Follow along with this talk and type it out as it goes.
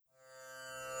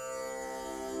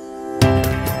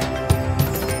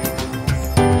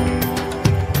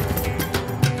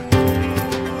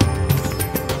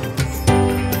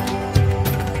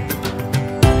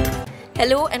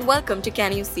Welcome to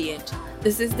Can You See It?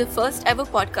 This is the first ever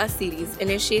podcast series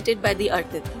initiated by the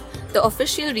Artit, the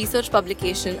official research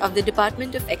publication of the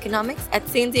Department of Economics at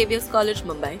St. Xavier's College,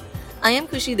 Mumbai. I am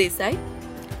Khushi Desai.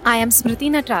 I am Smriti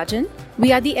Natarajan.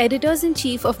 We are the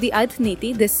editors-in-chief of the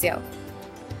Arthniti this year.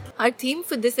 Our theme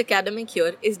for this academic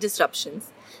year is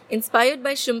disruptions. Inspired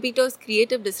by Schumpeter's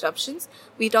creative disruptions,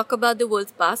 we talk about the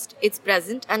world's past, its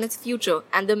present, and its future,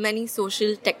 and the many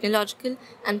social, technological,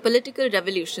 and political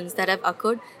revolutions that have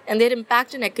occurred and their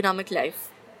impact on economic life.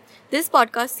 This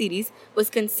podcast series was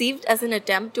conceived as an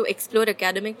attempt to explore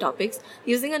academic topics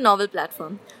using a novel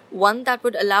platform, one that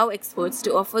would allow experts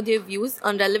to offer their views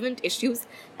on relevant issues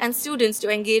and students to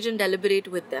engage and deliberate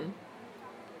with them.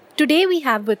 Today we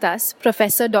have with us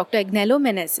Professor Dr. Agnelo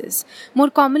Menezes,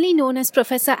 more commonly known as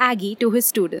Professor Aggie to his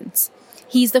students.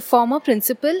 He is the former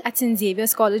principal at St.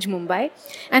 Xavier's College, Mumbai,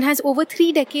 and has over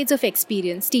 3 decades of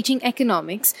experience teaching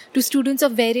economics to students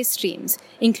of various streams,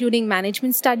 including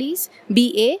management studies,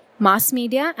 BA, mass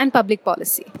media, and public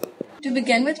policy. To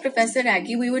begin with, Professor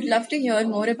Aggie, we would love to hear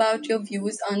more about your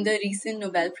views on the recent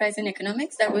Nobel Prize in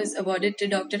Economics that was awarded to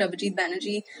Dr. Abhijit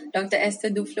Banerjee, Dr.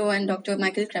 Esther Duflo, and Dr.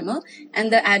 Michael Kremer,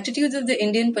 and the attitudes of the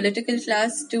Indian political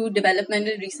class to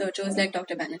developmental researchers like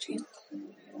Dr. Banerjee.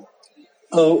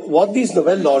 What these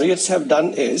Nobel laureates have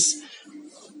done is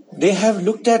they have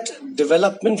looked at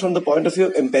development from the point of view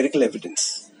of empirical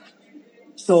evidence.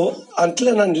 So until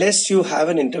and unless you have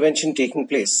an intervention taking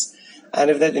place, and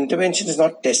if that intervention is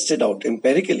not tested out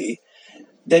empirically,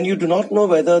 then you do not know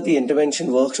whether the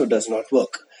intervention works or does not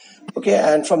work. Okay,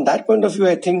 and from that point of view,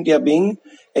 I think they are being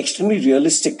extremely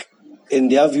realistic in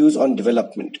their views on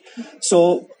development.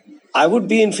 So I would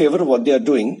be in favor of what they are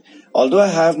doing, although I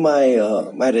have my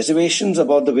reservations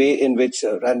about the way in which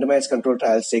randomized control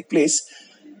trials take place.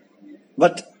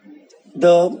 But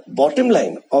the bottom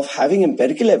line of having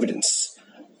empirical evidence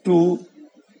to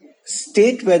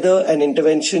state whether an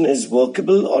intervention is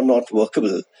workable or not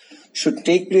workable, should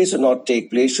take place or not take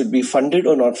place, should be funded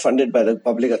or not funded by the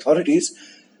public authorities,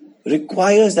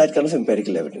 requires that kind of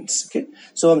empirical evidence. Okay,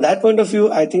 so from that point of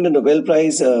view, I think the Nobel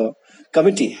Prize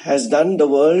committee has done the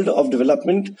world of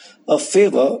development a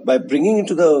favor by bringing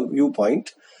into the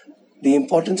viewpoint the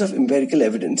importance of empirical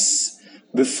evidence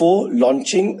before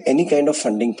launching any kind of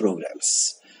funding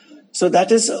programs. So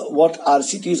that is what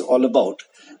RCT is all about.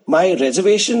 My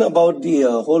reservation about the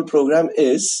whole program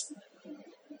is,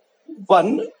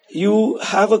 one, you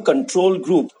have a control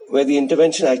group where the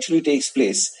intervention actually takes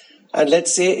place. And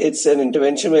let's say it's an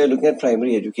intervention where you're looking at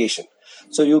primary education.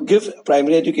 So you give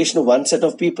primary education to one set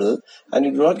of people and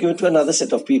you do not give it to another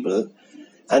set of people.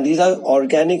 And these are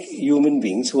organic human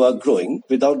beings who are growing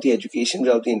without the education,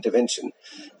 without the intervention.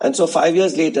 And so 5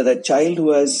 years later, that child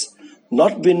who has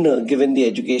not been given the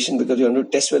education because you want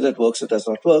to test whether it works or does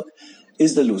not work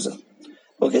is the loser.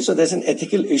 Okay, so there's an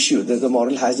ethical issue, there's a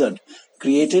moral hazard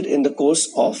created in the course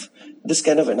of this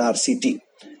kind of an RCT.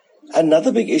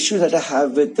 Another big issue that I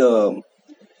have with the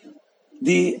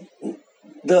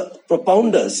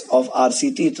propounders of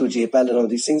RCT through JPAL and all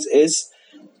these things is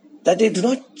that they do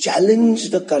not challenge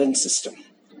the current system.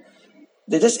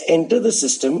 They just enter the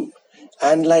system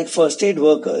and, like first aid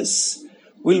workers,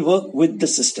 will work with the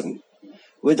system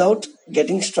without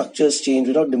getting structures changed,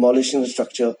 without demolishing the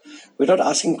structure, without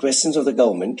asking questions of the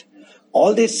government.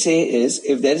 All they say is,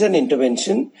 if there is an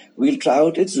intervention, we'll try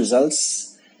out its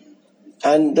results.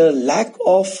 And the lack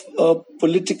of a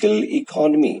political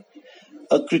economy,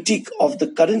 a critique of the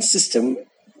current system,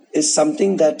 is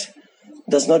something that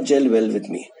does not gel well with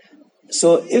me.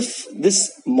 So if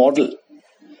this model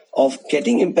of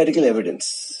getting empirical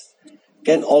evidence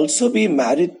can also be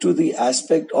married to the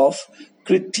aspect of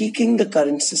critiquing the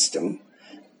current system,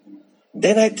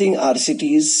 then I think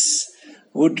RCTs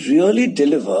would really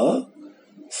deliver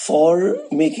for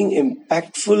making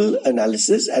impactful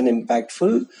analysis and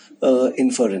impactful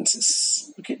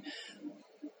inferences. Okay.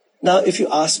 Now, if you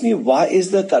ask me why is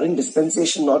the current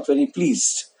dispensation not very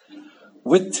pleased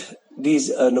with these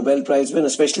Nobel Prize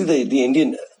winners, especially the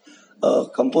Indian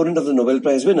component of the Nobel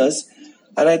Prize winners,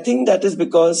 and I think that is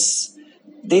because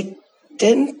they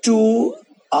tend to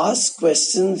ask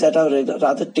questions that are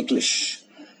rather ticklish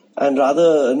and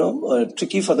rather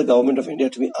tricky for the government of India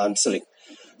to be answering.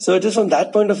 So it is from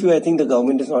that point of view, I think the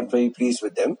government is not very pleased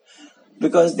with them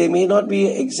because they may not be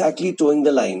exactly towing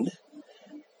the line.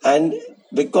 And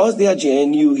because they are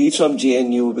JNU, he's from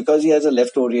JNU, because he has a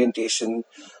left orientation,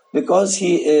 because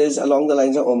he is along the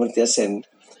lines of Amartya Sen,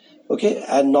 okay,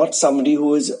 and not somebody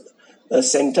who is a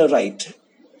center-right.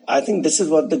 I think this is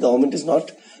what the government is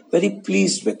not very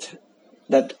pleased with,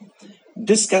 that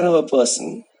this kind of a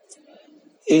person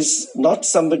is not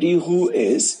somebody who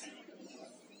is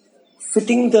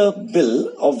fitting the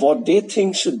bill of what they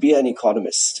think should be an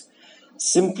economist,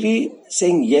 simply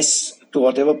saying yes to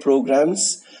whatever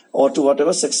programs or to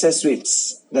whatever success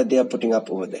rates that they are putting up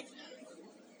over there.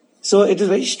 So it is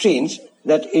very strange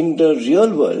that in the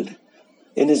real world,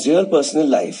 in his real personal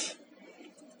life,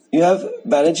 you have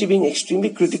Banerjee being extremely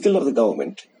critical of the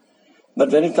government.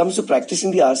 But when it comes to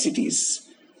practicing the RCTs,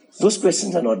 those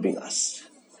questions are not being asked.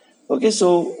 Okay,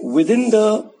 so within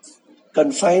the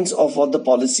confines of what the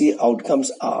policy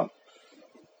outcomes are,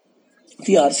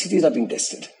 the RCTs are being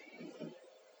tested.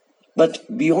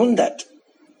 But beyond that,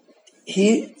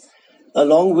 he,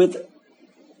 along with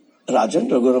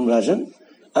Raghuram Rajan,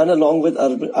 and along with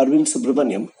Arvind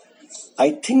Subramaniam,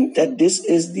 I think that this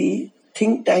is the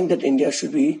think tank that India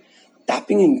should be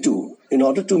tapping into in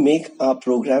order to make our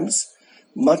programs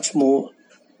much more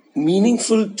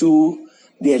meaningful to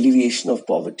the alleviation of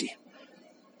poverty.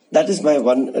 That is my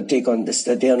one take on this,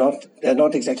 that they are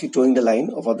not exactly towing the line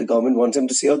of what the government wants them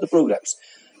to say of the programs.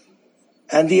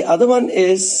 And the other one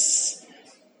is,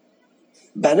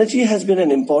 Banerjee has been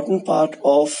an important part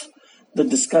of the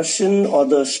discussion or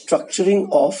the structuring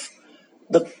of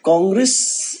the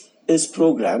Congress's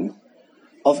program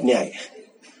of Nyay.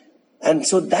 And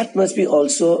so that must be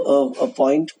also a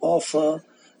point of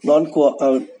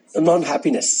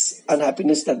unhappiness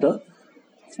that the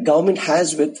government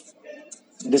has with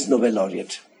this Nobel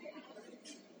laureate.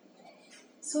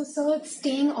 So, sir,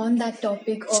 staying on that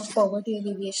topic of poverty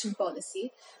alleviation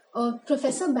policy,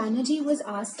 Professor Banerjee was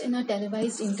asked in a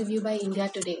televised interview by India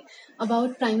Today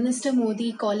about Prime Minister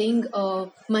Modi calling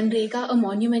Manrega a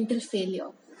monumental failure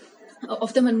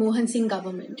of the Manmohan Singh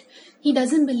government. He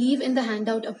doesn't believe in the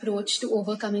handout approach to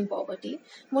overcoming poverty.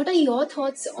 What are your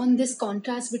thoughts on this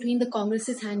contrast between the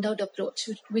Congress's handout approach,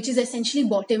 which is essentially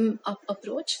bottom-up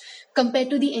approach,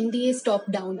 compared to the NDA's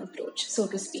top-down approach, so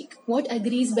to speak? What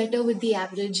agrees better with the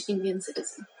average Indian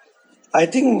citizen? I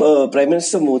think Prime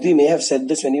Minister Modi may have said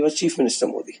this when he was Chief Minister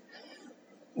Modi.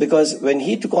 Because when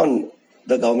he took on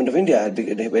the government of India,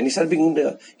 when he started being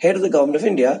the head of the government of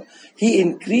India, he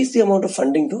increased the amount of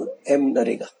funding to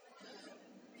Narega.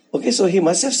 Okay, so he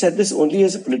must have said this only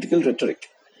as a political rhetoric.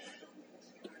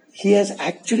 He has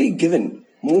actually given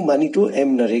more money to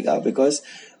Narega because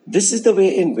this is the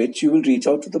way in which you will reach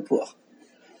out to the poor.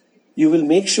 You will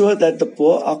make sure that the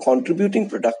poor are contributing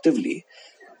productively,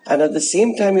 and at the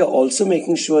same time you're also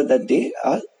making sure that they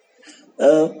are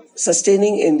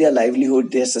sustaining in their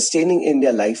livelihood, they are sustaining in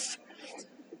their life.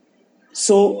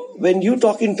 So when you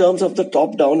talk in terms of the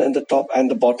top down and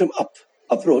the bottom up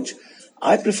approach,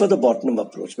 I prefer the bottom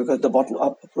up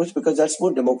approach because that's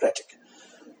more democratic.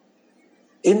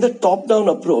 In the top down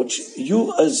approach,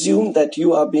 you assume that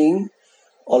you are being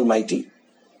almighty.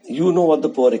 You know what the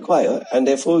poor require, and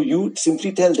therefore you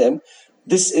simply tell them,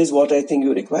 this is what I think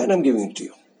you require and I'm giving it to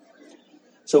you.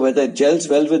 So whether it gels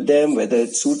well with them, whether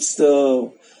it suits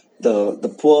the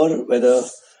poor, whether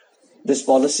this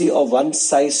policy of one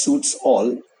size suits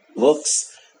all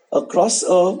works across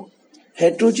a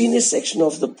heterogeneous section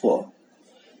of the poor,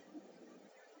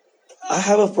 I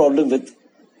have a problem with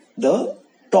the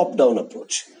top-down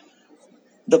approach.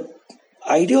 The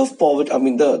idea of poverty,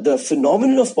 the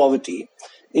phenomenon of poverty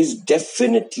is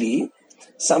definitely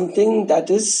something that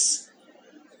is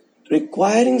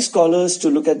requiring scholars to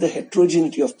look at the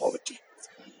heterogeneity of poverty.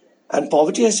 And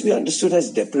poverty has to be understood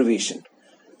as deprivation.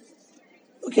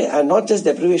 Okay, and not just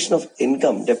deprivation of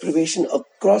income, deprivation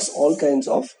across all kinds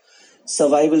of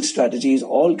survival strategies,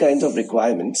 all kinds of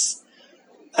requirements.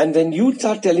 And when you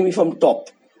start telling me from top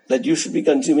that you should be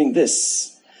consuming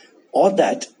this or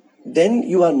that, then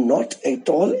you are not at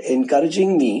all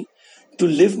encouraging me to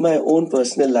live my own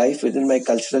personal life within my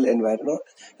cultural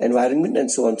environment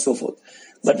and so on and so forth.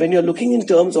 But when you're looking in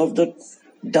terms of the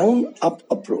down-up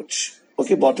approach,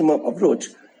 okay, bottom-up approach,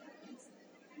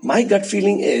 my gut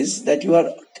feeling is that you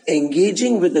are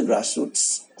engaging with the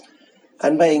grassroots.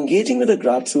 And by engaging with the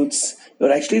grassroots,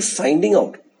 you're actually finding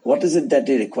out what is it that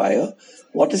they require,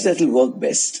 what is that will work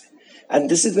best. And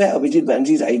this is where Abhijit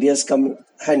Banerjee's ideas come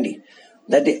handy.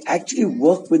 That they actually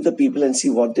work with the people and see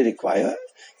what they require,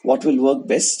 what will work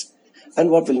best, and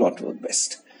what will not work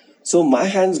best. So my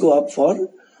hands go up for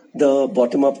the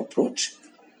bottom-up approach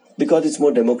because it's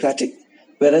more democratic,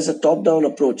 whereas a top-down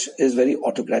approach is very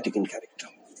autocratic in character.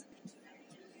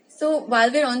 So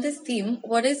while we're on this theme,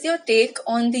 what is your take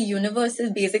on the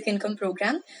universal basic income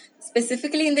program,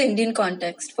 specifically in the Indian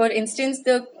context? For instance,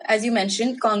 as you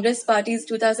mentioned, Congress Party's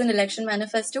 2000 election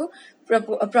manifesto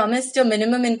promised a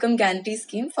minimum income guarantee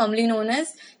scheme, formerly known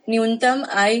as Nyuntam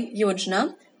Aay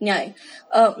Yojana, Nyay.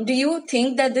 Do you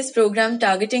think that this program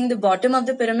targeting the bottom of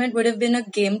the pyramid would have been a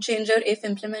game changer if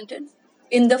implemented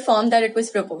in the form that it was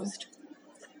proposed?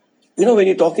 When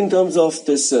you talk in terms of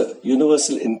this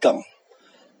universal income,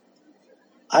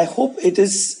 I hope it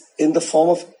is in the form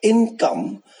of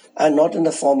income and not in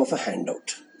the form of a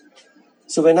handout.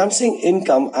 So when I'm saying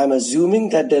income, I'm assuming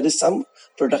that there is some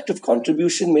productive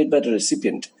contribution made by the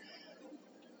recipient.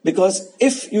 Because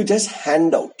if you just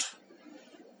hand out,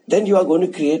 then you are going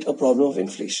to create a problem of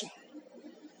inflation.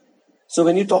 So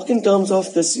when you talk in terms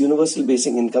of this universal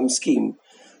basic income scheme,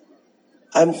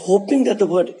 I'm hoping that the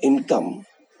word income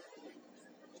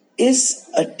is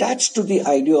attached to the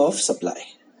idea of supply.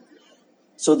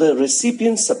 So the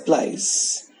recipient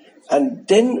supplies and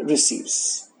then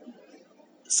receives.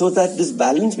 So that this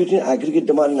balance between aggregate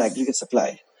demand and aggregate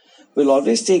supply will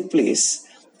always take place,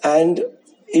 and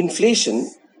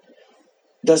inflation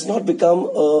does not become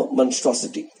a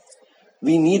monstrosity.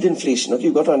 We need inflation. Okay,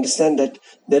 you've got to understand that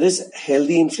there is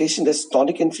healthy inflation, there's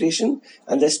tonic inflation,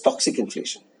 and there's toxic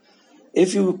inflation.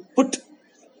 If you put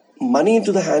money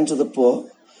into the hands of the poor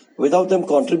without them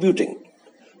contributing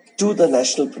to the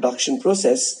national production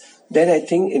process, then I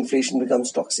think inflation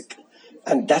becomes toxic.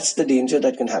 And that's the danger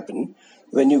that can happen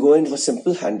when you go in for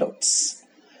simple handouts.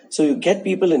 So you get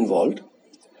people involved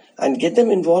and get them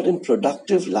involved in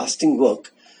productive, lasting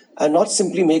work, and not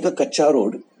simply make a kacha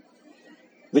road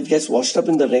which gets washed up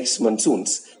in the next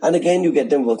monsoons. And again, you get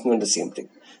them working on the same thing.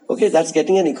 Okay, that's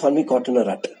getting an economy caught in a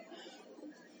rut.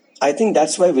 I think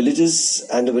that's why villages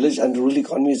and the village and rural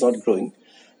economy is not growing.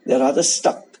 They're rather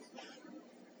stuck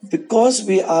because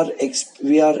we are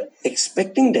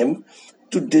expecting them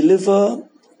to deliver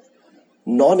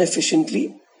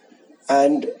non-efficiently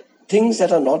and things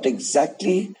that are not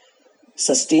exactly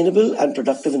sustainable and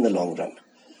productive in the long run.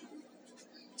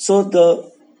 So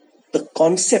the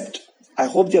concept, I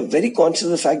hope they are very conscious of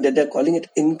the fact that they are calling it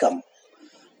income.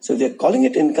 So if they are calling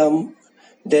it income,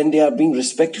 then they are being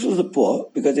respectful of the poor,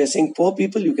 because they are saying, poor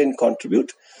people, you can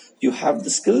contribute, you have the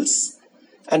skills,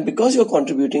 and because you are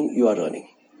contributing, you are earning.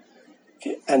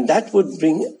 Okay? And that would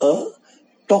bring a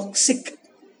toxic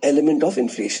element of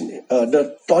inflation,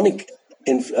 the tonic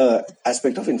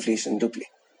aspect of inflation into play.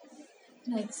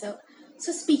 Right, sir.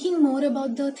 So speaking more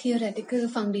about the theoretical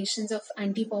foundations of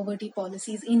anti-poverty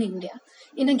policies in India,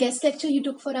 in a guest lecture you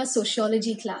took for our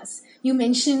sociology class, you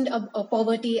mentioned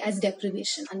poverty as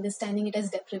deprivation, understanding it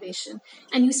as deprivation.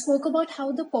 And you spoke about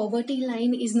how the poverty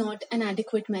line is not an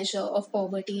adequate measure of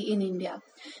poverty in India.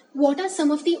 What are some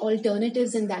of the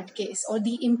alternatives in that case, or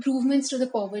the improvements to the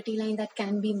poverty line that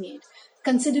can be made,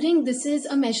 considering this is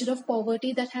a measure of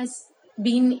poverty that has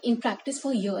been in practice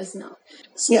for years now?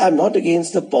 See, I'm not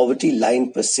against the poverty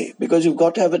line per se, because you've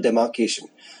got to have a demarcation.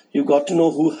 You've got to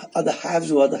know who are the haves,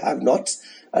 who are the have-nots,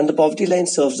 and the poverty line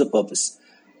serves the purpose.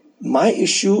 My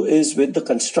issue is with the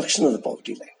construction of the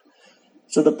poverty line.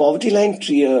 So the poverty line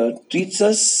treats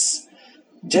us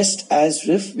just as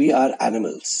if we are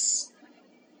animals,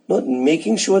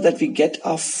 making sure that we get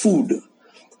our food.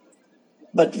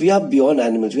 But we are beyond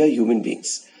animals, we are human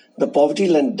beings. The poverty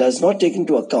line does not take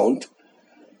into account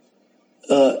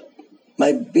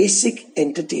my basic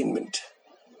entertainment,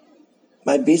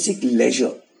 my basic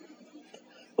leisure.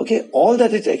 Okay, all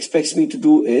that it expects me to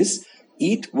do is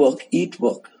eat, work, eat,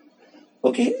 work.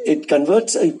 Okay, it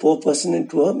converts a poor person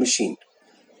into a machine.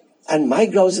 And my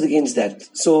grouse is against that.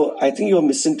 So I think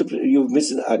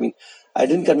I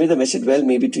didn't convey the message well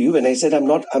maybe to you when I said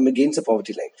I'm against a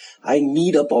poverty line. I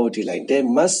need a poverty line. There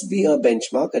must be a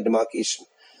benchmark, a demarcation.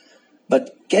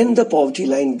 But can the poverty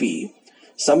line be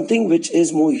something which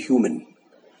is more human?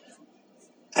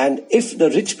 And if the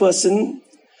rich person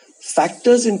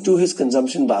factors into his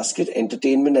consumption basket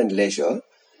entertainment and leisure,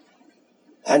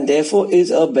 and therefore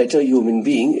is a better human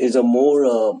being, is a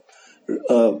more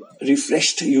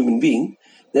refreshed human being,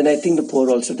 then I think the poor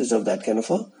also deserve that kind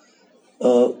of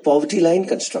a poverty line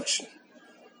construction,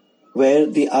 where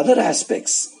the other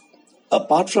aspects,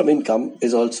 apart from income,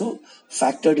 is also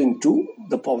factored into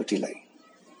the poverty line.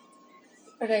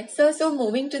 Alright, so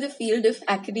moving to the field of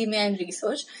academia and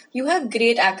research, you have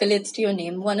great accolades to your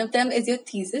name. One of them is your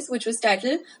thesis, which was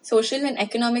titled Social and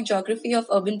Economic Geography of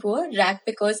Urban Poor, Rag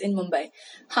Pickers in Mumbai.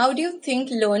 How do you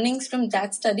think learnings from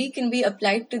that study can be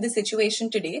applied to the situation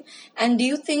today? And do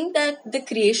you think that the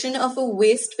creation of a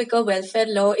waste picker welfare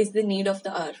law is the need of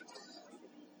the hour?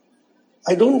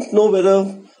 I don't know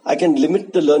whether I can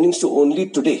limit the learnings to only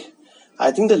today.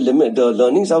 I think the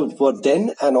learnings are for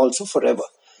then and also forever,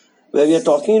 where we are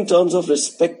talking in terms of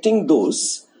respecting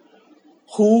those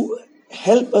who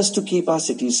help us to keep our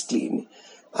cities clean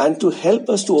and to help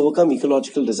us to overcome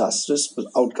ecological disastrous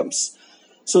outcomes.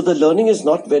 So the learning is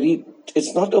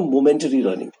it's not a momentary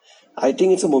learning. I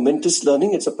think it's a momentous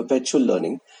learning, it's a perpetual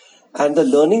learning. And the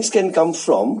learnings can come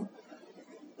from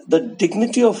the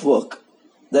dignity of work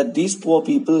that these poor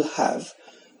people have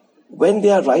when they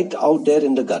are right out there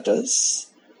in the gutters.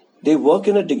 They work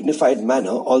in a dignified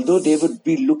manner, although they would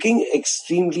be looking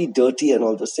extremely dirty and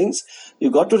all those things.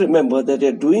 You got to remember that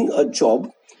they're doing a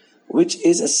job which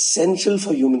is essential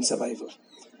for human survival.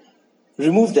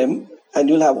 Remove them and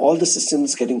you'll have all the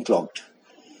systems getting clogged.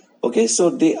 Okay, so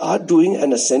they are doing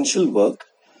an essential work,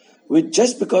 which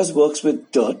just because works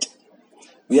with dirt,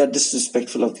 we are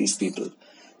disrespectful of these people.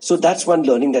 So that's one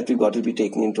learning that we've got to be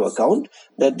taking into account,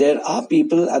 that there are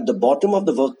people at the bottom of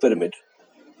the work pyramid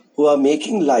who are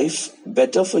making life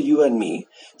better for you and me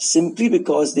simply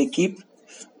because they keep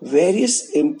various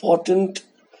important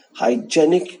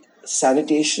hygienic,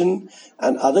 sanitation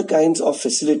and other kinds of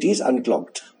facilities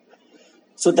unclogged.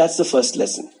 So that's the first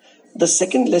lesson. The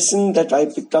second lesson that I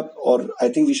picked up, or I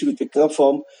think we should be picking up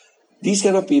from these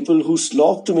kind of people who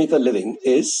slog to make a living,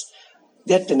 is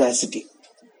their tenacity.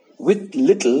 With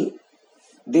little,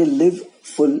 they live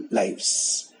full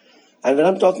lives. And when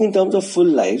I'm talking in terms of full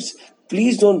lives,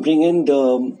 please don't bring in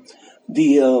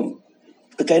the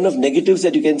kind of negatives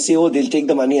that you can say, oh, they'll take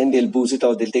the money and they'll booze it,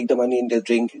 or they'll take the money and they'll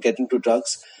drink, get into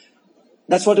drugs.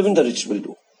 That's what even the rich will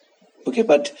do. Okay,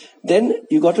 but then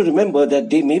you got to remember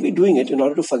that they may be doing it in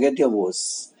order to forget their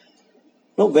woes.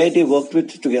 Where they worked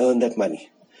with to earn that money.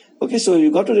 Okay, so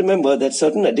you got to remember that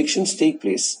certain addictions take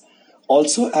place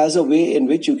also as a way in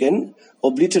which you can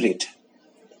obliterate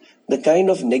the kind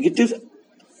of negative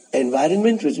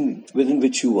environment within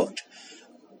which you worked.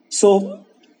 So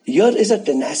here is a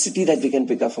tenacity that we can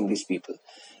pick up from these people.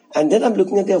 And then I'm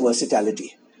looking at their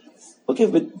versatility. Okay,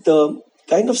 with the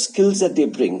kind of skills that they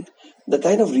bring, the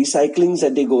kind of recyclings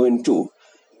that they go into,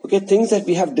 okay, things that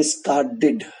we have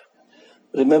discarded,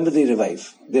 remember, they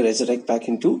revive, they resurrect back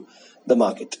into the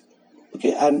market.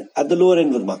 Okay, and at the lower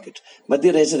end of the market, but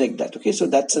they resurrect that. Okay, so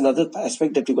that's another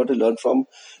aspect that we got to learn from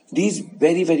these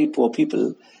very, very poor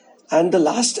people. And the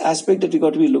last aspect that we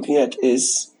got to be looking at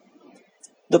is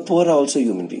the poor are also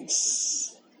human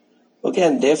beings. Okay,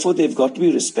 and therefore they've got to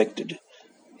be respected.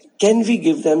 Can we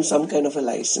give them some kind of a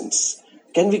license?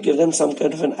 Can we give them some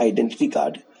kind of an identity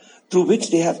card through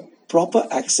which they have proper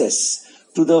access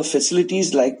to the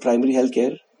facilities like primary health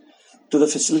care, to the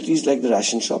facilities like the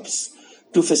ration shops,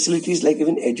 to facilities like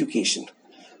even education?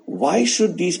 Why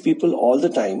should these people all the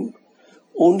time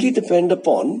only depend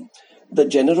upon the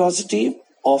generosity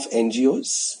of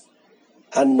NGOs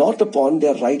and not upon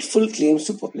their rightful claims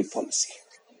to public policy?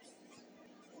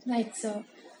 Right, sir.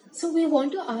 So we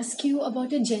want to ask you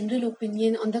about your general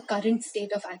opinion on the current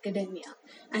state of academia.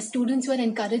 As students were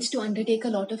encouraged to undertake a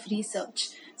lot of research.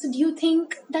 So do you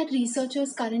think that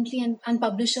researchers currently and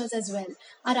publishers as well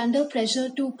are under pressure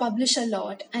to publish a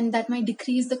lot, and that might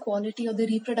decrease the quality or the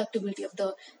reproducibility of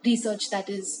the research that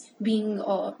is being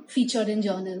featured in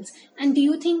journals? And do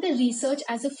you think that research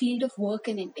as a field of work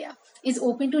in India is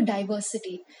open to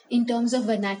diversity in terms of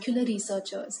vernacular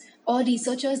researchers or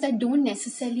researchers that don't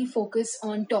necessarily focus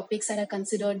on topics that are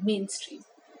considered mainstream?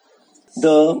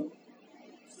 The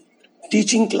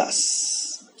teaching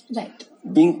class, Right,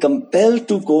 being compelled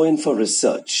to go in for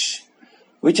research,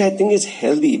 which I think is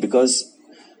healthy because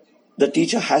the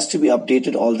teacher has to be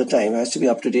updated all the time, has to be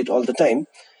up to date all the time.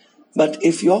 But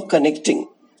if you're connecting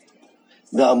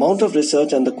the amount of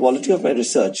research and the quality of my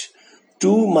research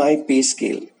to my pay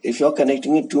scale, if you're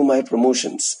connecting it to my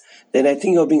promotions, then I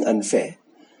think you're being unfair.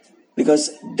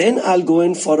 Because then I'll go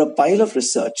in for a pile of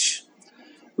research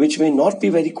which may not be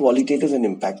very qualitative and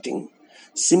impacting,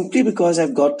 simply because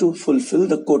I've got to fulfill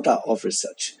the quota of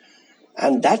research.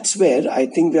 And that's where I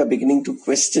think we are beginning to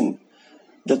question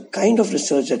the kind of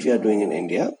research that we are doing in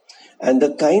India and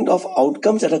the kind of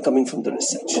outcomes that are coming from the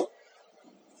research.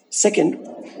 Second,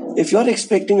 if you're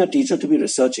expecting a teacher to be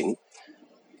researching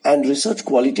and research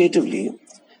qualitatively,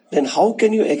 then how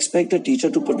can you expect a teacher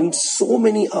to put in so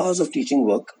many hours of teaching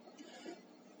work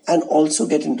and also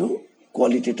get into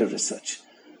qualitative research?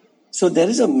 So there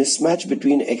is a mismatch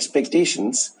between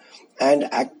expectations and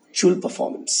actual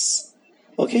performance.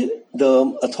 Okay,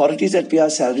 the authorities that pay our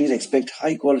salaries expect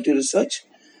high quality research,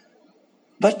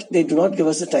 but they do not give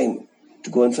us the time to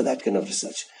go in for that kind of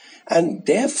research. And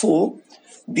therefore,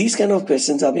 these kind of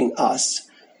questions are being asked.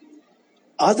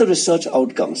 Are the research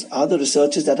outcomes, are the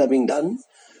researches that are being done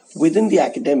within the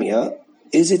academia,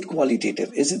 is it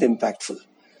qualitative? Is it impactful?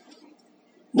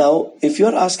 Now, if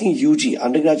you're asking UG,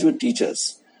 undergraduate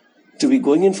teachers, to be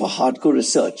going in for hardcore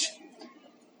research,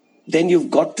 then you've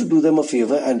got to do them a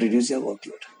favor and reduce their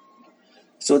workload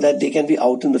so that they can be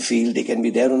out in the field, they can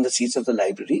be there on the seats of the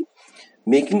library,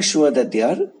 making sure that they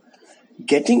are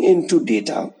getting into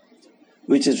data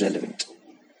which is relevant.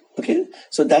 Okay,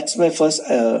 so that's my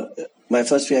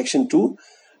first reaction to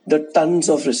the tons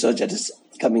of research that is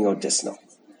coming out just now.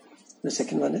 The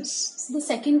second one is? So the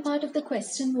second part of the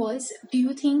question was, do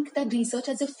you think that research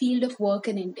as a field of work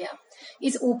in India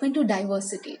is open to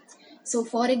diversity? So,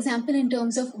 for example, in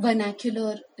terms of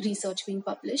vernacular research being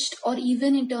published, or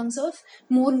even in terms of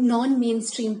more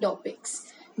non-mainstream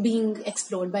topics being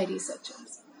explored by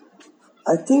researchers?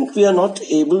 I think we are not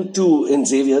able to, in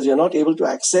Xavier's, we are not able to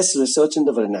access research in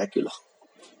the vernacular.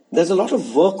 There's a lot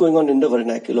of work going on in the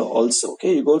vernacular also.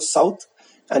 Okay, you go south,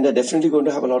 and they're definitely going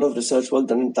to have a lot of research work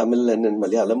done in Tamil and in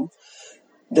Malayalam.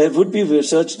 There would be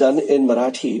research done in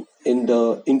Marathi, in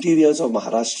the interiors of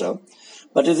Maharashtra.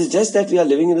 But it is just that we are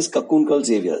living in this cocoon called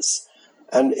Xavier's.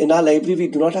 And in our library, we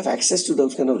do not have access to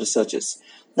those kind of researches,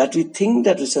 that we think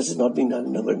that research is not being done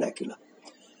in the vernacular.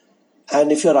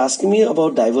 And if you're asking me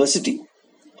about diversity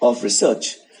of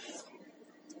research,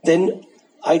 then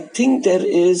I think there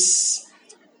is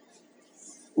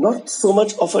not so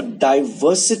much of a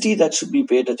diversity that should be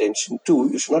paid attention to.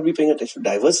 You should not be paying attention to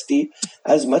diversity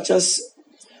as much as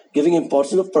giving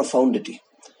importance of profundity.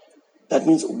 That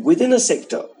means within a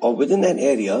sector or within an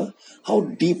area, how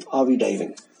deep are we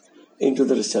diving into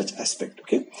the research aspect?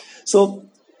 Okay, so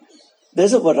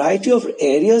there's a variety of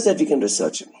areas that we can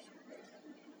research in.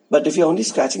 But if you're only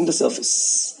scratching the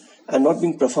surface and not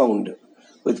being profound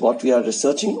with what we are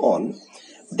researching on,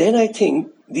 then I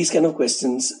think these kind of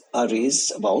questions are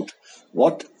raised about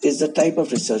what is the type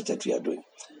of research that we are doing.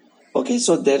 Okay,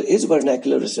 so there is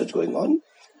vernacular research going on.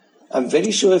 I'm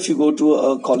very sure if you go to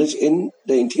a college in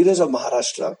the interiors of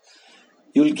Maharashtra,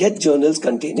 you'll get journals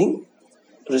containing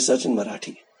research in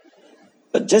Marathi.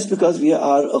 But just because we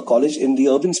are a college in the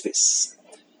urban space,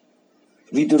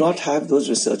 we do not have those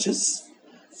researches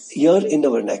here in the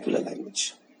vernacular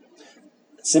language.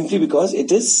 Simply because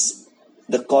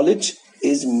the college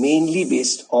is mainly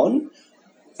based on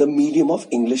the medium of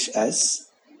English as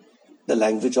the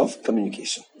language of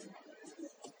communication.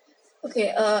 Okay,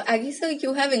 Aggie sir,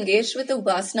 you have engaged with a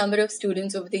vast number of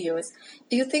students over the years.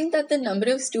 Do you think that the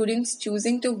number of students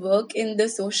choosing to work in the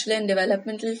social and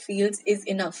developmental fields is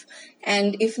enough?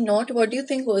 And if not, what do you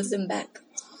think holds them back?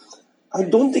 I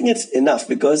don't think it's enough,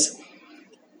 because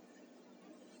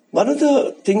one of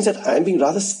the things that I'm being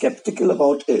rather skeptical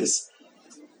about is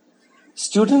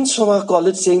students from our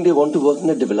college saying they want to work in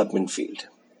the development field.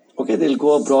 Okay, they'll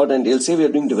go abroad and they'll say we are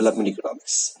doing development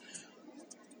economics.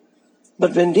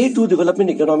 But when they do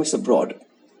development economics abroad,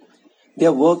 they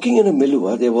are working in a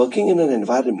milieu, they are working in an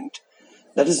environment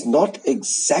that is not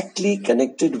exactly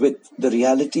connected with the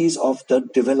realities of the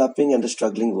developing and the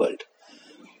struggling world.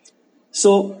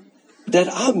 So there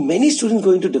are many students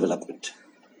going to development.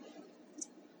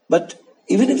 But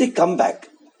even if they come back,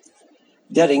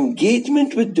 their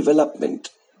engagement with development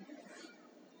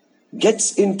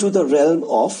gets into the realm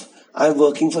of, I'm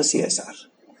working for CSR.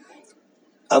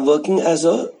 I'm working as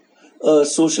a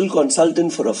social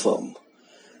consultant for a firm.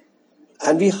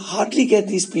 And we hardly get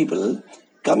these people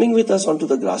coming with us onto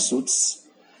the grassroots,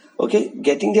 okay,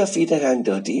 getting their feet and hands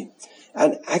dirty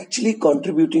and actually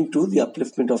contributing to the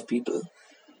upliftment of people.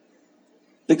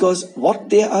 Because what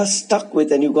they are stuck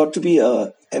with, and you've got to be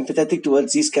empathetic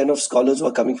towards these kind of scholars who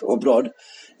are coming from abroad,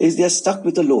 is they are stuck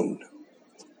with a loan.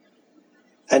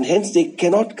 And hence they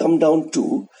cannot come down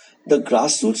to the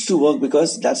grassroots to work,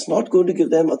 because that's not going to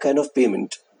give them a kind of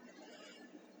payment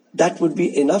that would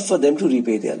be enough for them to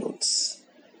repay their loans.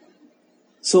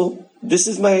 So this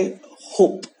is my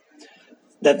hope,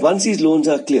 that once these loans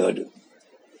are cleared,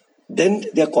 then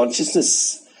their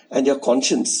consciousness and their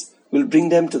conscience will bring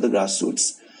them to the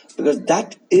grassroots, because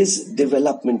that is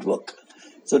development work.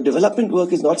 So development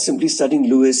work is not simply studying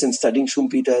Lewis and studying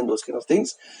Schumpeter and those kind of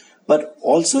things, but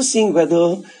also seeing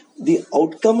whether the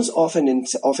outcomes of an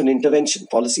intervention,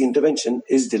 policy intervention,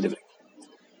 is delivering.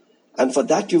 And for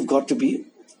that, you've got to be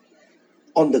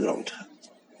on the ground.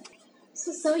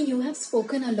 So, sir, you have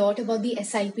spoken a lot about the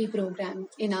SIP program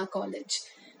in our college.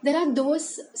 There are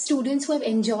those students who have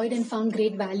enjoyed and found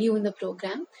great value in the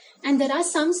program, and there are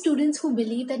some students who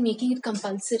believe that making it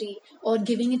compulsory or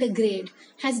giving it a grade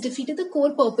has defeated the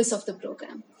core purpose of the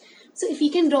program. So if we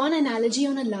can draw an analogy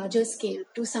on a larger scale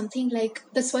to something like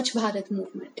the Swachh Bharat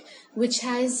movement, which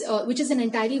is an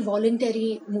entirely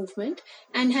voluntary movement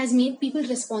and has made people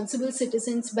responsible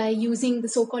citizens by using the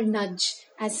so-called nudge,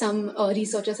 as some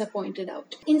researchers have pointed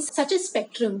out. In such a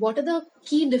spectrum, what are the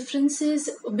key differences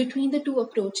between the two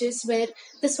approaches, where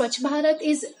the Swachh Bharat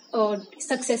is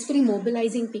successfully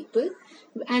mobilizing people,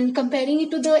 and comparing it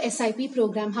to the SIP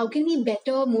program, how can we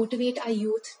better motivate our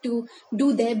youth to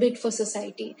do their bit for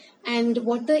society? And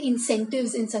what the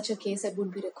incentives in such a case that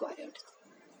would be required?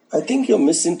 I think you're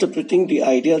misinterpreting the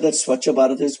idea that Swachh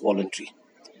Bharat is voluntary.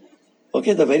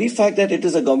 Okay, the very fact that it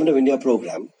is a Government of India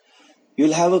program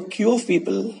you'll have a queue of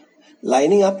people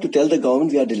lining up to tell the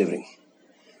government we are delivering.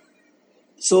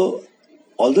 So,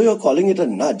 although you're calling it a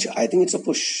nudge, I think it's a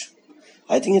push.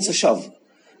 I think it's a shove.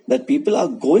 That people are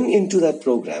going into that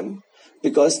program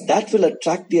because that will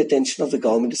attract the attention of the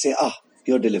government to say,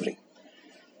 you're delivering.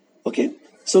 Okay?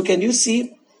 So can you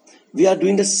see, we are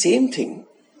doing the same thing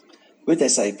with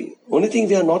SIP. Only thing,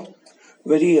 we are not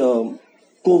very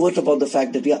covert about the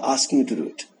fact that we are asking you to do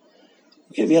it.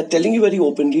 Okay, we are telling you very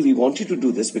openly, we want you to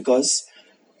do this because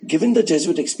given the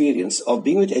Jesuit experience of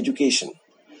being with education,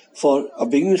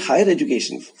 being with higher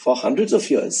education for hundreds of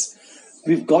years,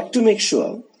 we've got to make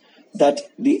sure that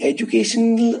the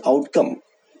educational outcome,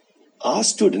 our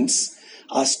students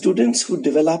who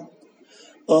develop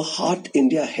a heart in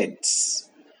their heads.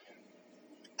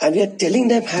 And we are telling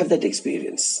them have that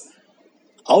experience.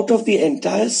 Out of the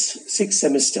entire 6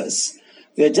 semesters,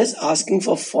 we are just asking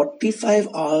for 45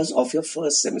 hours of your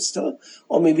first semester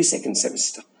or maybe second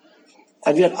semester.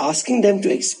 And we are asking them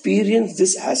to experience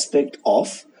this aspect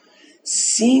of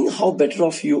seeing how better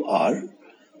off you are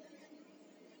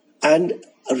and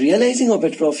realizing how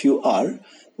better off you are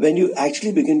when you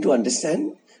actually begin to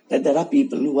understand that there are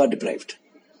people who are deprived.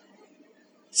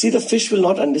 See, the fish will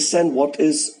not understand what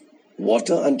is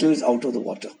water until it's out of the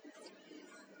water.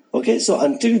 Okay, so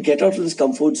until you get out of this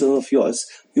comfort zone of yours,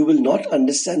 you will not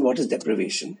understand what is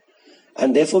deprivation.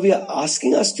 And therefore, we are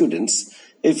asking our students,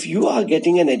 if you are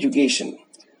getting an education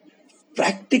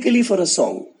practically for a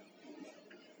song,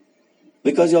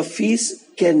 because your fees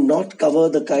cannot cover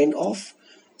the kind of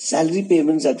salary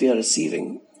payments that we are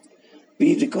receiving,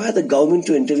 we require the government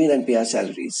to intervene and pay our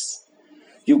salaries.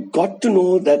 You've got to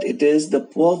know that it is the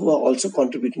poor who are also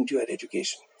contributing to your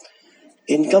education.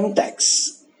 Income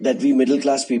tax that we middle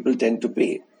class people tend to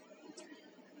pay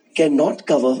cannot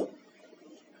cover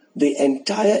the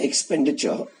entire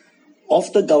expenditure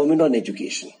of the government on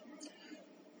education.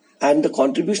 And the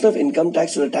contribution of income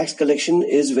tax to the tax collection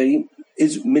is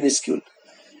minuscule.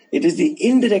 It is the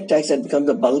indirect tax that becomes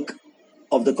the bulk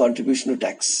of the contribution to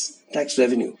tax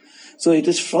revenue. So it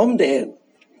is from there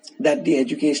that the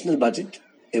educational budget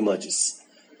emerges.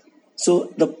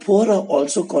 So the poor are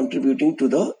also contributing to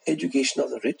the education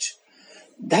of the rich.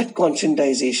 That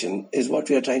conscientization is what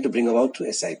we are trying to bring about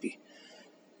through SIP.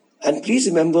 And please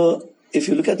remember, if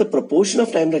you look at the proportion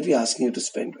of time that we are asking you to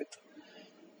spend with,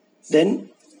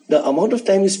 then the amount of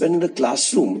time you spend in the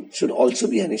classroom should also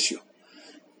be an issue.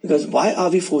 Because why are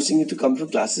we forcing you to come to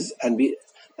classes and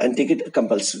take it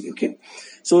compulsory? Okay.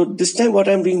 So this time what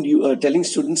I'm telling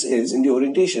students is in the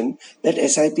orientation that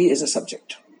SIP is a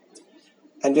subject.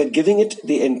 And we're giving it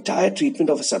the entire treatment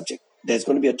of a subject. There's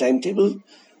going to be a timetable,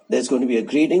 there's going to be a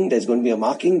grading, there's going to be a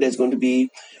marking, there's going to be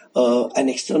an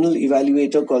external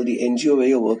evaluator called the NGO where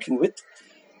you're working with.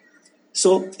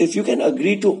 So if you can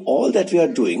agree to all that we are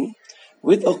doing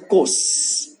with a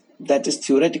course that is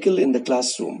theoretical in the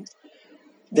classroom,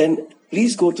 then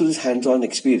please go to this hands-on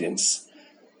experience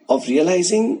of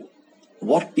realizing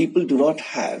what people do not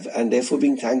have and therefore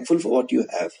being thankful for what you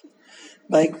have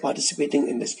by participating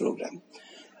in this program.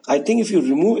 I think if you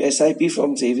remove SIP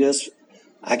from Xavier's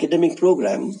academic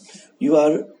program, you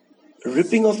are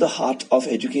ripping off the heart of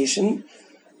education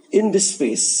in this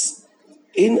space,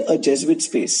 in a Jesuit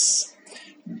space.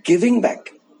 Giving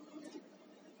back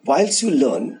whilst you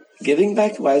learn, giving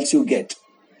back whilst you get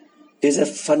is a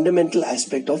fundamental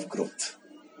aspect of growth.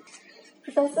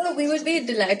 Professor, we would be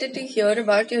delighted to hear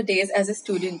about your days as a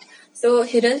student. So,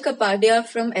 Hiral Kapadia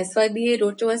from SYBA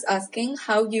wrote to us asking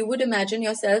how you would imagine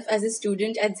yourself as a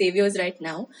student at Xavier's right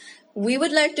now. We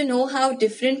would like to know how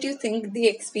different you think the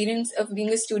experience of being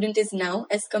a student is now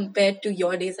as compared to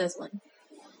your days as one.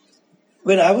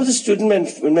 When I was a student,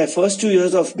 in my first 2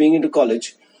 years of being into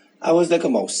college, I was like a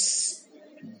mouse.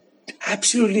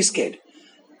 Absolutely scared.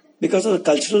 Because of the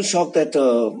cultural shock that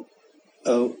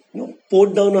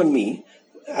poured down on me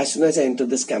as soon as I entered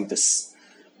this campus.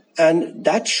 And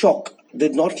that shock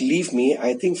did not leave me,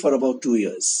 I think, for about 2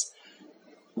 years.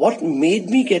 What made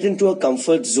me get into a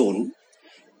comfort zone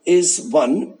is,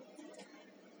 one,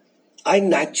 I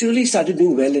naturally started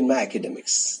doing well in my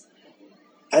academics.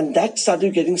 And that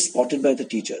started getting spotted by the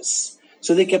teachers.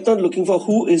 So they kept on looking for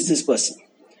who is this person.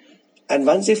 And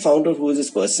once they found out who is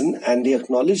this person and they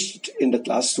acknowledged it in the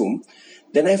classroom,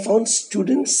 then I found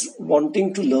students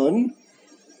wanting to learn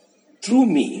through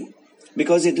me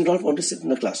because they did not want to sit in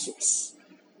the classrooms.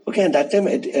 Okay, and that time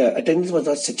attendance was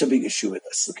not such a big issue with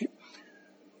us. Okay,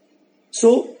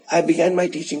 so I began my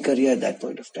teaching career at that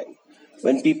point of time.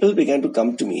 When people began to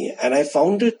come to me, and I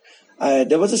found it,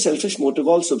 there was a selfish motive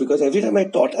also, because every time I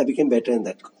taught, I became better in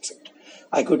that concept.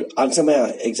 I could answer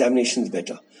my examinations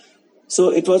better. So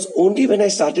it was only when I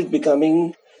started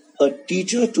becoming a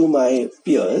teacher to my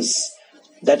peers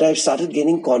that I started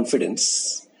gaining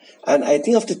confidence. And I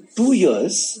think after 2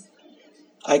 years,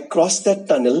 I crossed that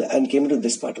tunnel and came to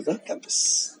this part of the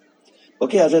campus.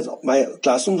 Okay, my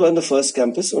classrooms were in the first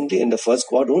campus only, in the first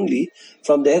quad only.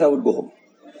 From there, I would go home.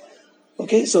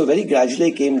 Okay, so very gradually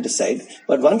I came this side.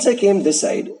 But once I came this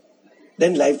side,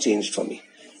 then life changed for me.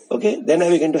 Okay, then I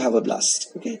began to have a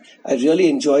blast. Okay, I really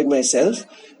enjoyed myself,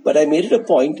 but I made it a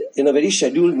point in a very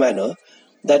scheduled manner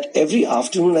that every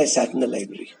afternoon I sat in the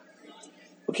library.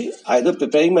 Okay, either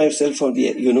preparing myself for the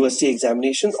university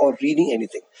examinations or reading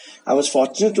anything. I was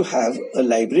fortunate to have a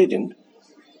librarian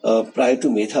prior to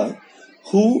Medha,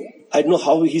 who, I don't know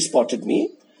how he spotted me,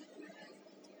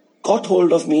 caught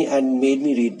hold of me and made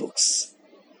me read books.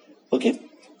 Okay,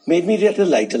 made me read at a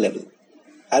lighter level.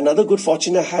 Another good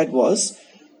fortune I had was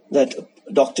that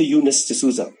Dr. Eunice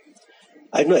D'Souza.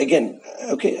 I know again,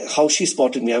 okay, how she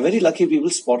spotted me. I'm very lucky people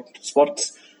spot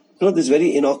this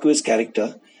very innocuous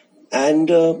character, and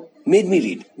made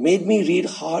me read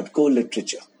hardcore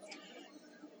literature.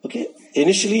 Okay,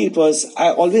 initially it was, I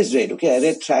always read, okay, I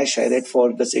read trash, I read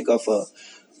for the sake of,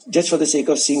 just for the sake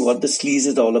of seeing what the sleaze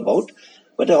is all about,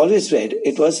 but I always read.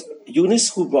 It was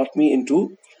Eunice who brought me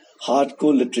into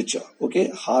hardcore literature, okay,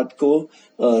 hardcore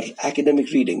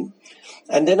academic reading.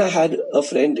 And then I had a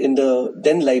friend in the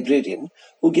then librarian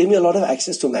who gave me a lot of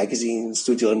access to magazines,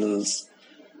 to journals.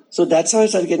 So that's how I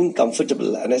started getting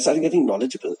comfortable and I started getting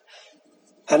knowledgeable.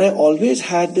 And I always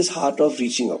had this heart of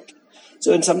reaching out.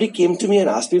 So when somebody came to me and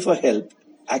asked me for help,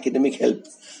 academic help,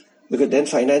 because then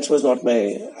finance was not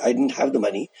I didn't have the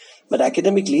money, but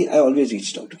academically I always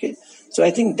reached out, okay. So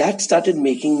I think that started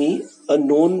making me a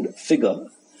known figure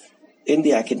in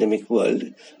the academic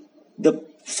world. The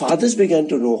fathers began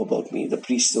to know about me, the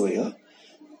priests over here.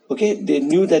 Okay, they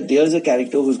knew that there's a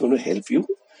character who's going to help you.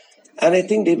 And I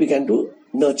think they began to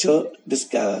nurture this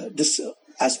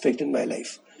aspect in my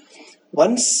life.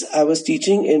 Once I was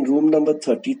teaching in room number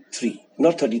 33,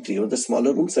 not 33, or the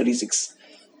smaller rooms, 36,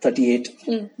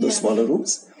 38, those smaller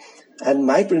rooms. And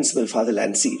my principal, Father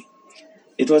Lancy,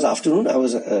 it was afternoon, I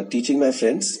was teaching my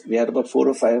friends. We had about 4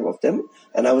 or 5 of them.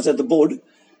 And I was at the board.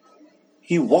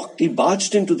 He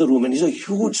barged into the room, and he's a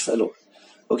huge fellow.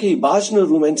 Okay, he barged in the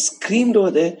room and screamed over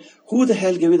there, "Who the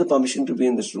hell gave you the permission to be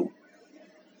in this room?"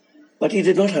 But he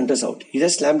did not hunt us out. He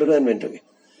just slammed the door and went away.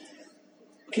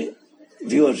 Okay,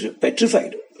 we were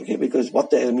petrified. Okay, because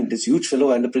what the hell, I mean, this huge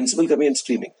fellow and the principal coming and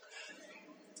screaming.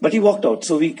 But he walked out.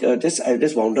 So I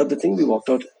just wound up the thing. We walked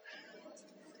out.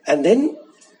 And then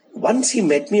once he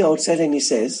met me outside and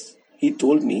he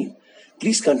told me,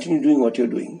 "Please continue doing what you're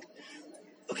doing."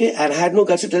 Okay, and I had no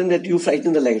guts to tell him that you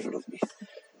frightened the life out of me.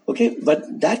 Okay,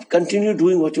 but that continue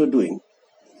doing what you're doing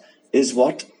is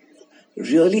what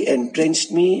really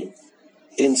entrenched me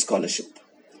in scholarship.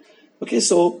 Okay,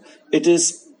 so it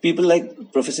is people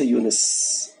like Professor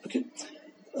Eunice, okay,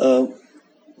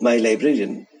 my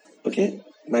librarian, okay,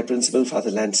 my principal,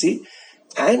 Father Lancy,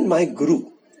 and my guru,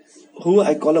 who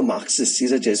I call a Marxist,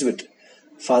 he's a Jesuit,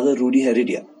 Father Rudy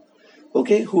Heredia,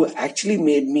 okay, who actually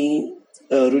made me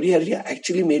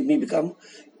become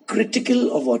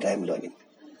critical of what I'm learning.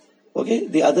 Okay,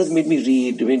 the others made me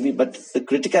read, but the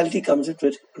criticality comes in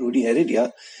with Rudy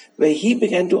Heredia, where he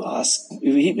began to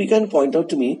point out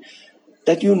to me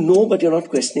that you know, but you're not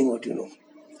questioning what you know.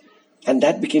 And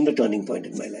that became the turning point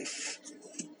in my life.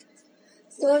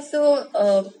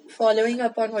 So following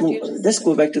up on what you just let's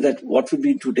go back to that, what would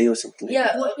be today or something like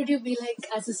that. What would you be like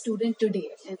as a student today?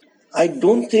 I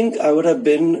don't think I would have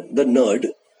been the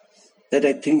nerd that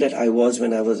I think that I was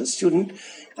when I was a student.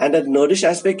 And that nerdish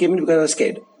aspect came in because I was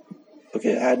scared.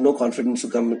 Okay, I had no confidence to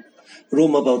come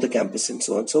roam about the campus and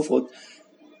so on and so forth.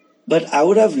 But I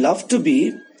would have loved to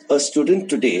be a student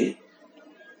today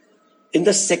in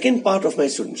the second part of my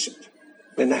studentship,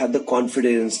 when I had the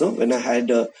confidence, when I had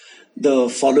the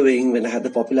following, when I had the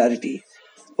popularity.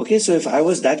 Okay, so if I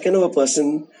was that kind of a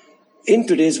person in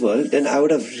today's world, then I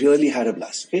would have really had a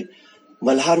blast. Okay,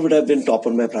 Malhar would have been top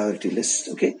on my priority list.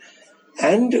 Okay,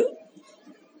 and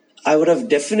I would have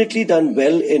definitely done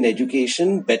well in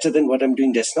education, better than what I'm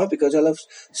doing just now, because I'll have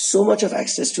so much of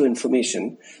access to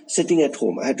information sitting at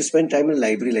home. I had to spend time in the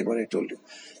library, like what I told you.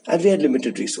 And we had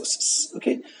limited resources.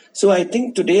 Okay, so I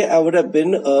think today I would have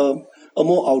been a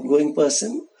more outgoing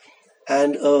person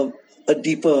and a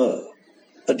deeper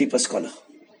scholar.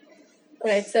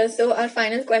 Right, sir. So our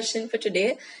final question for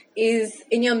today is,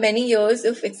 in your many years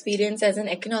of experience as an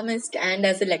economist and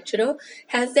as a lecturer,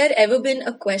 has there ever been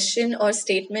a question or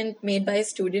statement made by a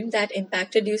student that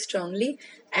impacted you strongly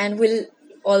and will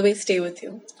always stay with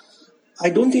you?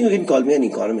 I don't think you can call me an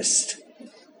economist.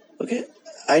 Okay,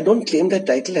 I don't claim that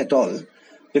title at all.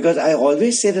 because I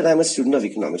always say that I'm a student of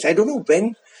economics. I don't know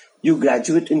when you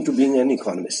graduate into being an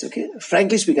economist, okay?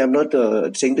 Frankly speaking, I'm not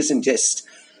saying this in jest,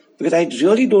 because I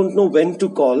really don't know when to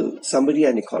call somebody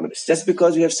an economist. Just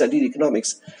because you have studied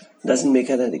economics doesn't make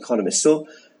her an economist. So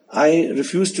I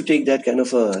refuse to take that kind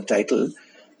of a title.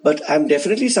 But I'm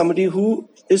definitely somebody who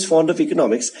is fond of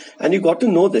economics. And you got to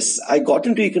know this. I got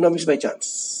into economics by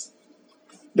chance.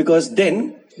 Because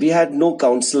then we had no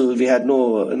counsel, we had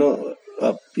no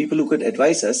people who could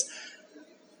advise us.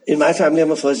 In my family,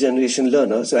 I'm a first generation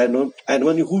learner, so I don't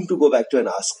know whom to go back to and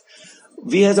ask.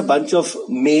 We as a bunch of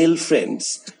male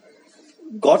friends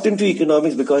got into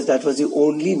economics because that was the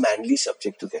only manly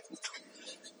subject to get into.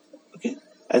 Okay?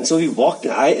 And so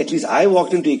I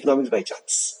walked into economics by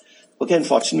chance. Okay,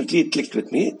 unfortunately it clicked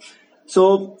with me.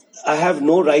 So I have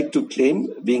no right to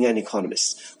claim being an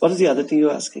economist. What is the other thing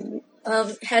you're asking me?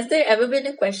 Has there ever been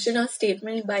a question or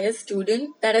statement by a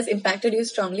student that has impacted you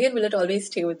strongly, and will it always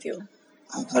stay with you?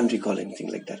 I can't recall anything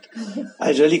like that.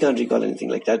 I really can't recall anything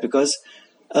like that, because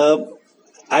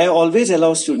I always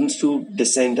allow students to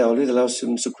dissent. I always allow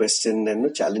students to question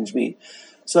and challenge me.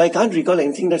 So I can't recall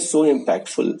anything that's so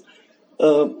impactful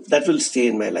that will stay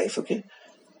in my life, okay?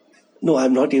 No,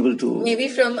 I'm not able to. Maybe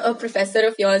from a professor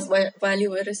of yours while you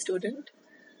were a student?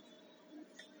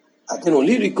 I can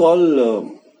only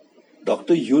recall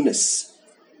Dr. Yunus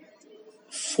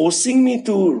forcing me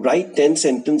to write 10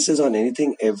 sentences on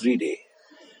anything every day.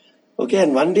 Okay,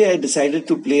 and one day I decided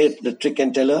to play the trick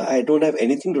and tell her I don't have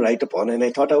anything to write upon, and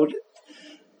I thought I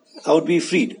would be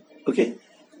freed. Okay,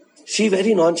 she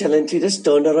very nonchalantly just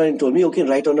turned around and told me, okay,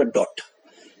 write on a dot.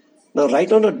 Now,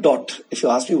 write on a dot, if you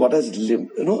ask me what has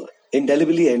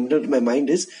indelibly entered my mind,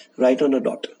 is write on a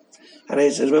dot. And I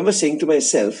remember saying to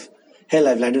myself, hell,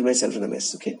 I've landed myself in a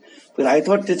mess. Okay, but I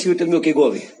thought that she would tell me, okay, go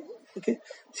away. Okay,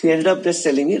 she ended up just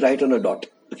telling me, write on a dot.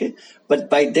 Okay, but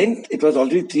by then it was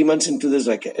already 3 months into this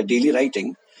daily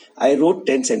writing. I wrote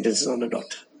 10 sentences on a dot.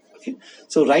 Okay,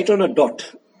 so write on a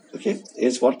dot, okay,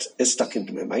 is what is stuck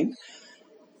into my mind.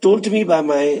 Told to me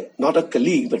by not a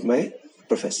colleague, but my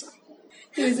professor.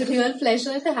 It was a real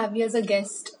pleasure to have you as a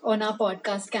guest on our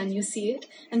podcast, Can You See It?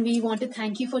 And we want to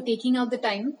thank you for taking out the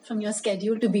time from your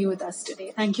schedule to be with us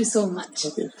today. Thank you so much.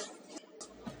 Okay.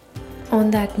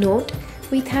 On that note,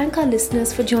 we thank our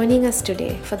listeners for joining us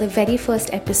today for the very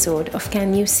first episode of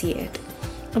Can You See It?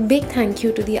 A big thank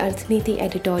you to the Arthniti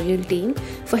editorial team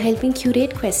for helping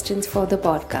curate questions for the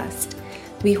podcast.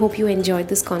 We hope you enjoyed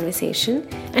this conversation,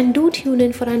 and do tune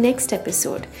in for our next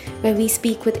episode where we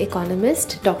speak with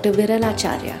economist Dr. Viral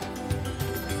Acharya.